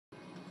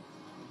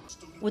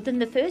Within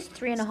the first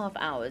 3.5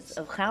 hours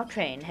of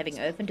Gautrain having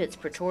opened its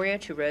Pretoria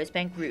to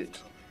Rosebank route,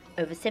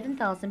 over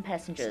 7,000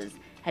 passengers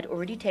had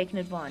already taken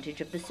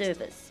advantage of the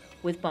service,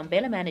 with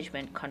Bombela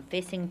management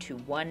confessing to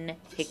one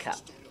hiccup.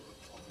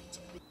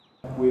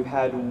 We've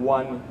had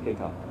one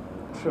hiccup,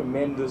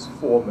 tremendous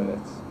 4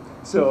 minutes.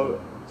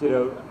 So,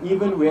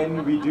 even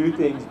when we do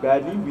things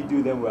badly, we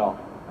do them well.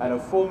 And a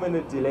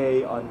 4-minute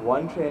delay on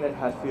one train at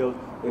Hatfield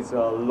is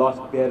a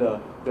lot better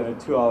than a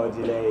 2-hour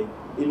delay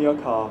in your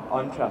car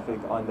on traffic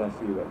on that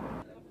freeway.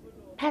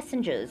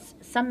 Passengers,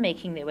 some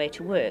making their way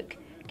to work,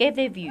 gave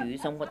their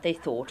views on what they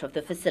thought of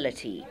the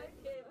facility.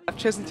 I've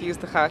chosen to use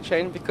the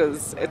Gautrain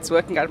because it's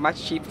working out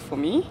much cheaper for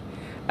me,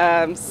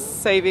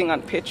 saving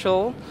on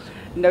petrol,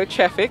 no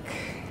traffic.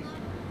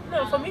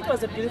 No, for me it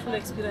was a beautiful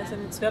experience,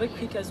 and it's very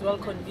quick as well,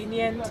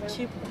 convenient,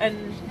 cheap,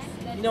 and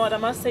you know what, I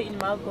must say in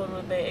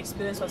Marlborough the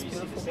experience was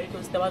beautiful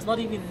because there was no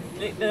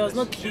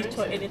glitch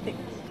or anything.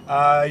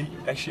 I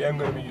actually am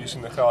going to be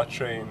using the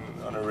Gautrain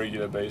on a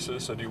regular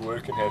basis. I do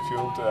work in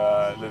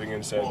Hatfield, living in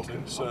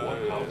Sandton, so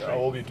I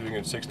will be doing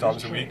it 6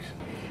 times a week.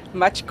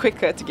 Much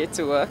quicker to get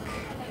to work,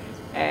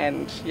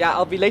 and yeah,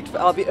 I'll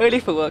be early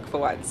for work for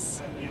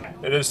once.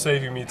 It is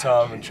saving me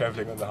time and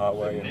travelling on the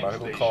highway, and my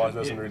little car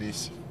doesn't really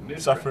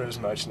suffer as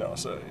much now,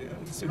 so yeah,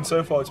 and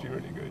so far it's been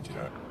really good,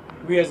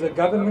 We as a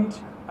government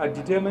are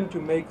determined to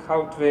make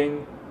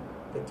Gautrain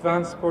the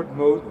transport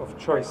mode of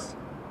choice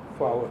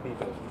for our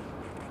people.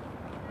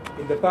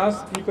 In the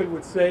past, people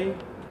would say,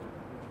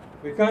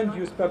 we can't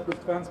use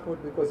public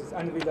transport because it's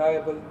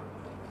unreliable,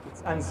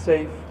 it's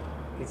unsafe,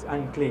 it's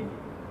unclean.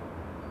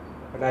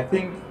 But I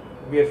think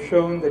we have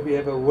shown that we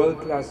have a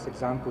world-class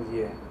example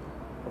here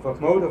of a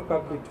mode of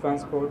public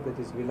transport that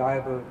is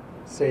reliable,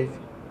 safe,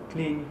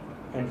 clean,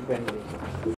 and friendly.